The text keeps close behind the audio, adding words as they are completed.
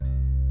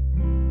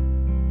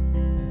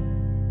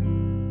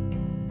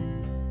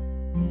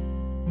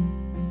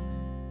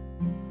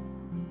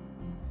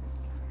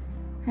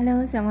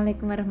Halo,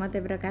 Assalamualaikum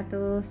warahmatullahi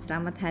wabarakatuh.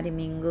 Selamat hari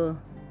Minggu.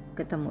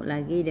 Ketemu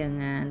lagi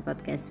dengan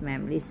podcast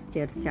Memlis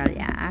Curcol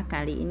ya.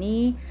 Kali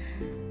ini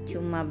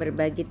cuma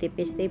berbagi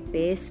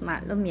tipis-tipis.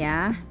 Maklum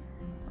ya,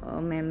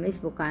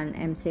 Memlis bukan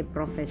MC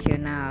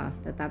profesional,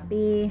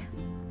 tetapi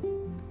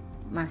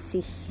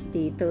masih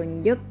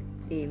ditunjuk,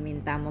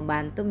 diminta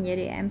membantu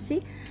menjadi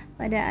MC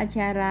pada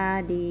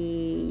acara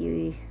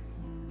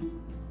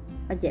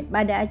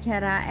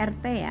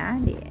RT ya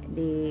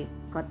di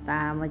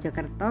Kota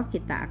Mojokerto.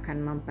 Kita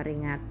akan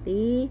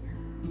memperingati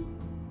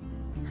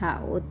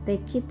HUT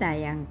kita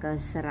yang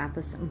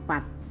ke-104.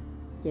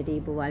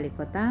 Jadi Ibu Wali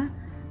Kota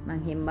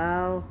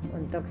menghimbau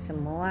untuk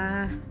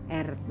semua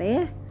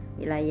RT,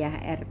 wilayah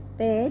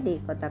RT di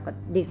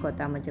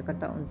Kota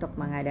Mojokerto untuk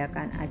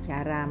mengadakan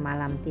acara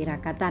malam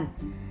tirakatan.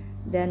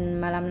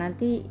 Dan malam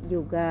nanti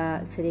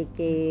juga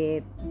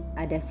sedikit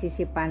ada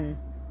sisipan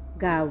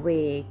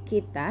gawe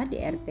kita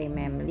di RT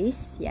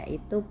Memlis,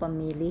 yaitu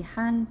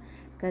pemilihan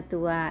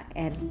Ketua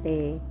RT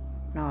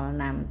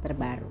 06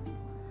 terbaru.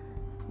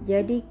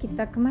 Jadi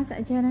kita kemas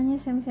acaranya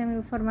semi-semi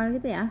formal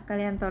gitu ya.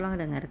 Kalian tolong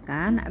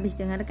dengarkan. Habis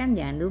dengarkan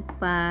jangan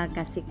lupa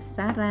kasih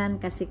saran,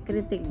 kasih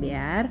kritik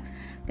biar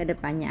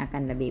kedepannya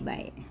akan lebih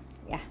baik.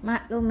 Ya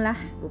maklumlah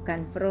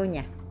bukan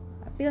pronya.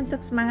 Tapi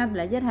untuk semangat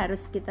belajar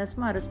kita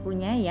semua harus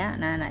punya ya,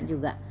 anak-anak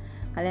juga.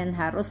 Kalian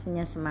harus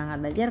punya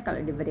semangat belajar kalau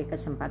diberi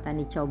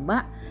kesempatan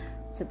dicoba.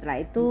 Setelah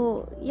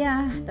itu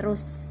ya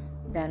terus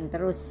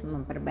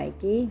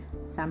memperbaiki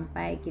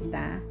sampai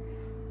kita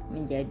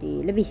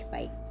menjadi lebih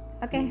baik.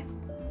 Oke,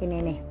 ini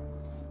nih.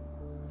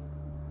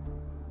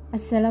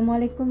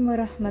 Assalamualaikum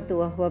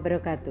warahmatullahi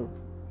wabarakatuh.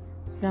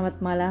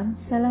 Selamat malam,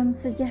 salam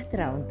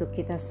sejahtera untuk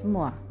kita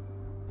semua.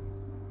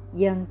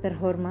 Yang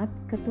terhormat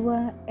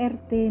Ketua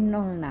RT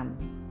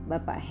 06,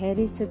 Bapak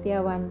Heri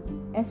Setiawan,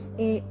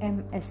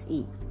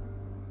 SEMSI.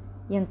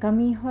 Yang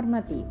kami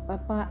hormati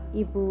Bapak,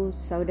 Ibu,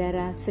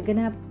 Saudara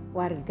segenap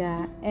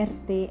warga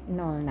RT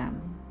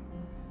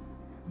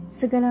 06.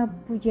 Segala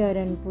puja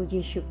dan puji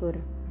syukur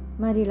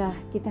marilah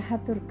kita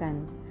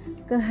haturkan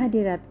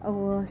kehadirat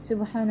Allah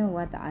Subhanahu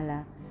wa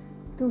Ta'ala,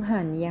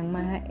 Tuhan yang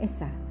Maha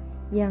Esa,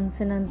 yang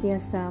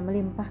senantiasa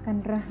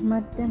melimpahkan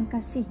rahmat dan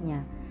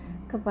kasih-Nya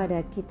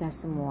kepada kita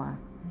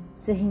semua,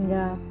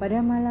 sehingga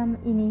pada malam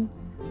ini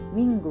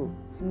Minggu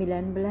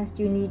 19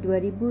 Juni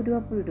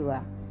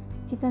 2022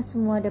 kita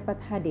semua dapat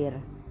hadir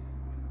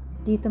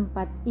di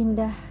tempat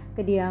indah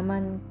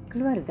kediaman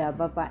keluarga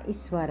Bapak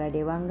Iswara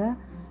Dewangga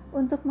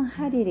untuk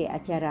menghadiri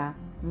acara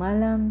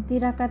Malam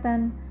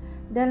Tirakatan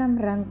dalam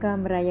rangka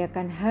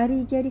merayakan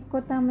Hari Jadi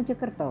Kota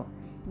Mojokerto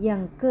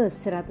yang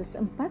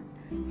ke-104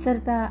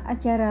 serta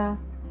acara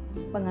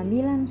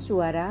pengambilan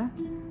suara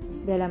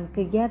dalam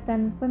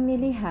kegiatan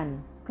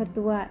pemilihan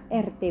Ketua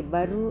RT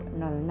baru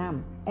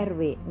 06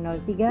 RW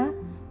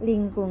 03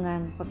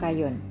 lingkungan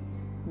Pekayun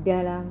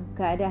dalam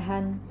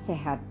keadaan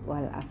sehat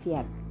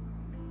walafiat.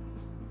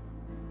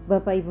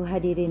 Bapak Ibu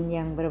hadirin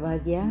yang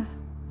berbahagia,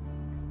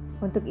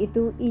 untuk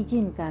itu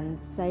izinkan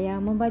saya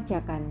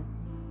membacakan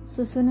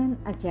susunan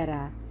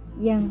acara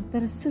yang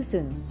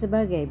tersusun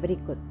sebagai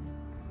berikut.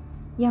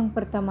 Yang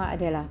pertama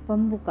adalah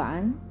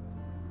pembukaan,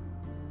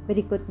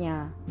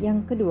 berikutnya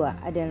yang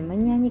kedua adalah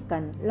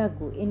menyanyikan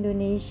lagu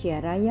Indonesia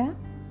Raya,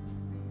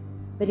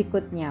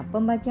 berikutnya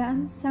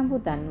pembacaan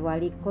sambutan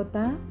wali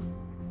kota,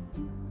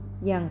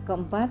 yang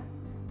keempat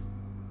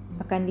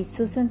akan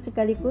disusun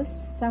sekaligus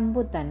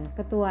sambutan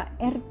ketua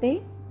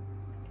RT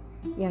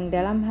yang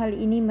dalam hal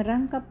ini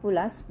merangkap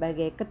pula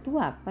sebagai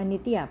ketua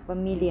panitia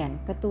pemilihan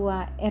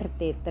ketua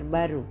RT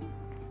terbaru.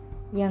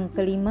 Yang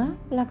kelima,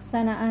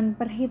 pelaksanaan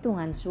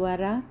perhitungan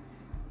suara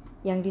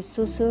yang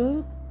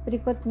disusul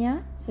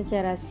berikutnya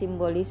secara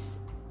simbolis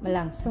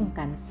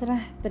melangsungkan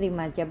serah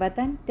terima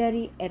jabatan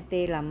dari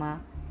RT lama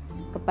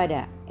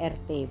kepada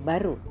RT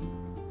baru.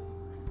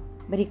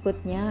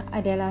 Berikutnya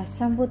adalah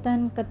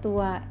sambutan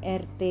ketua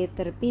RT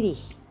terpilih,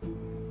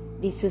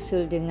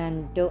 disusul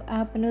dengan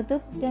doa penutup,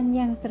 dan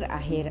yang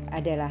terakhir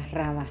adalah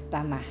ramah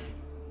tamah.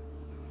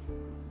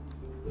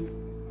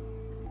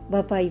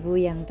 Bapak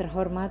Ibu yang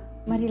terhormat,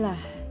 marilah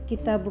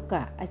kita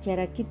buka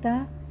acara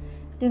kita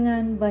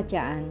dengan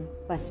bacaan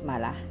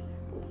basmalah.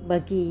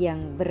 Bagi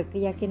yang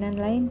berkeyakinan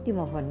lain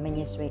dimohon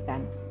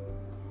menyesuaikan.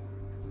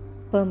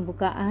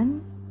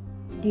 Pembukaan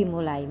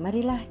dimulai.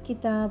 Marilah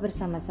kita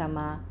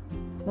bersama-sama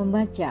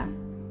membaca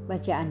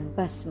bacaan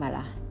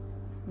basmalah.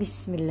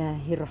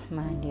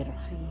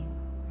 Bismillahirrahmanirrahim.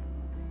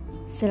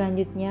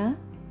 Selanjutnya,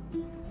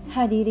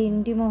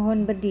 hadirin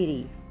dimohon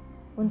berdiri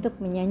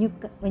untuk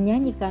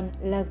menyanyikan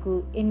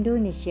lagu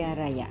Indonesia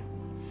Raya.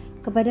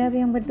 Kepada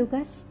yang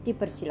bertugas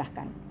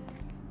dipersilahkan.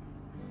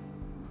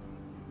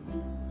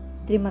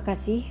 Terima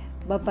kasih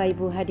Bapak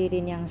Ibu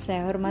hadirin yang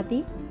saya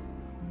hormati.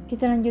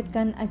 Kita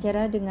lanjutkan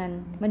acara dengan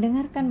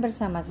mendengarkan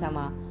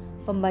bersama-sama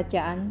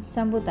pembacaan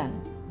sambutan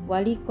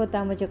Wali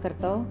Kota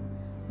Mojokerto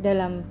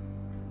dalam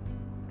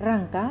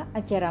rangka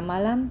acara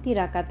Malam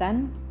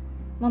Tirakatan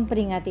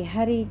memperingati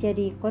Hari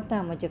Jadi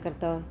Kota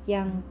Mojokerto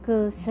yang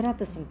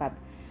ke-104.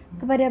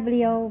 Kepada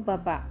beliau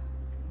Bapak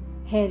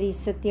Heri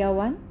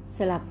Setiawan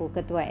selaku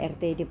Ketua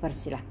RT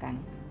dipersilahkan.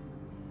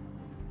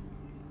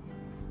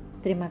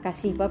 Terima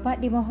kasih Bapak,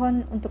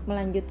 dimohon untuk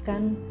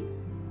melanjutkan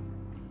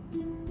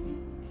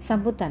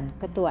sambutan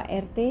Ketua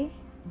RT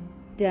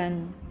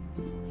dan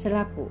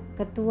selaku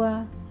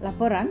Ketua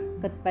laporan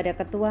kepada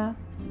Ketua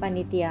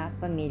Panitia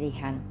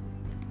Pemilihan.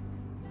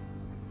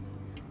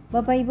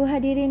 Bapak Ibu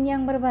hadirin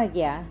yang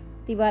berbahagia,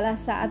 tibalah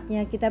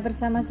saatnya kita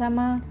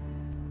bersama-sama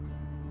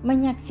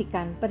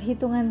menyaksikan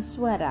perhitungan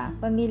suara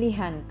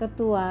pemilihan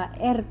Ketua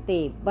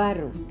RT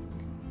baru.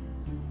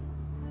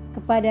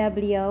 Kepada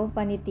beliau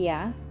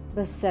panitia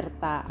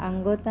beserta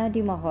anggota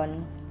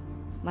dimohon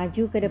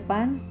maju ke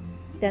depan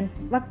dan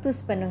waktu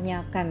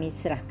sepenuhnya kami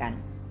serahkan.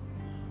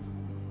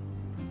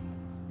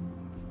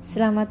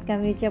 Selamat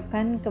kami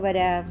ucapkan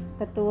kepada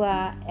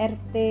Ketua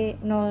RT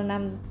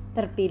 06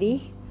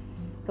 terpilih,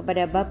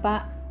 kepada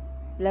Bapak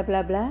bla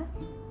bla bla.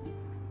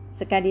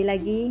 Sekali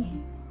lagi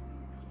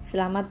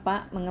selamat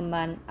Pak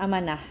mengemban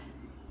amanah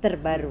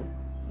terbaru,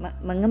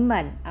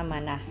 mengemban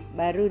amanah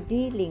baru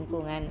di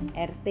lingkungan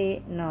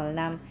RT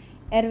 06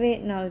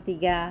 RW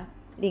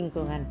 03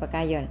 lingkungan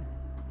Pekayon.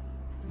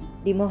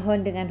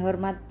 Dimohon dengan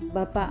hormat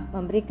Bapak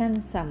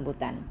memberikan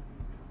sambutan.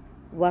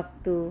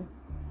 Waktu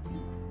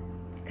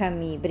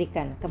kami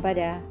berikan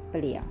kepada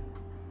beliau.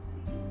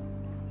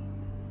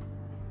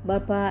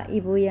 Bapak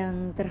Ibu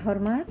yang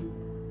terhormat,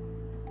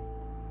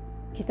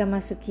 kita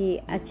masuki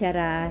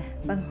acara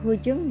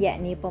penghujung,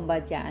 yakni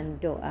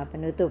pembacaan doa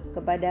penutup.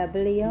 Kepada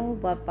beliau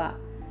Bapak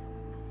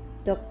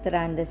Dr.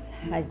 Andes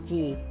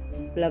Haji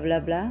bla bla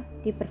bla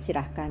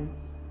dipersilahkan.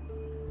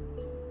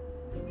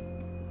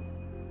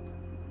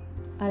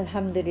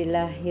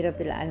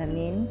 Alhamdulillahirabbil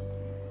alamin.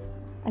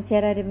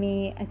 Acara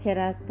demi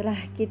acara telah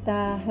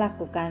kita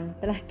lakukan,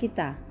 telah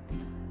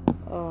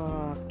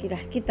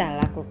kita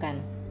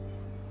lakukan.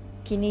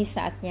 Kini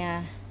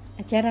saatnya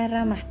acara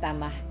ramah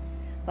tamah.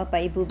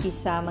 Bapak Ibu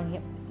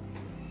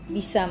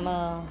bisa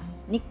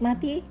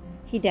menikmati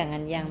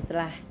hidangan yang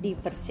telah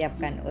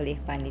dipersiapkan oleh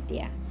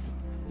panitia.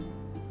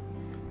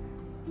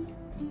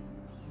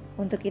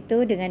 Untuk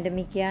itu dengan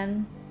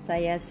demikian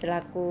saya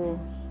selaku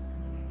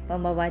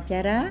pembawa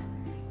acara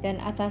dan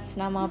atas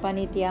nama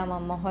panitia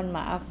memohon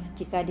maaf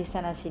jika di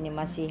sana sini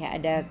masih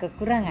ada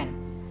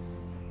kekurangan.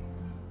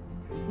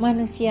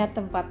 Manusia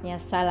tempatnya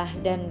salah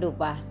dan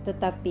lupa,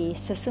 tetapi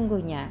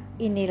sesungguhnya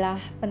inilah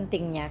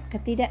pentingnya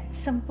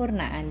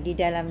ketidaksempurnaan di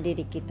dalam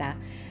diri kita.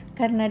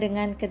 Karena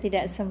dengan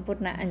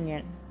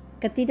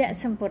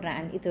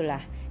ketidaksempurnaan itulah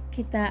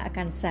kita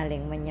akan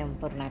saling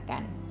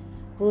menyempurnakan.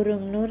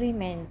 Burung nuri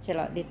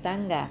mencelok di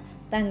tangga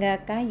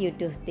kayu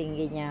duh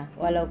tingginya,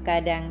 walau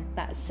kadang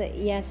tak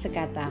seia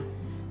sekata.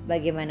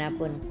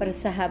 Bagaimanapun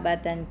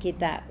persahabatan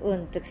kita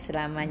untuk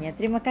selamanya.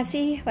 Terima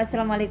kasih.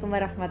 Wassalamualaikum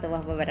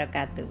warahmatullahi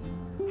wabarakatuh.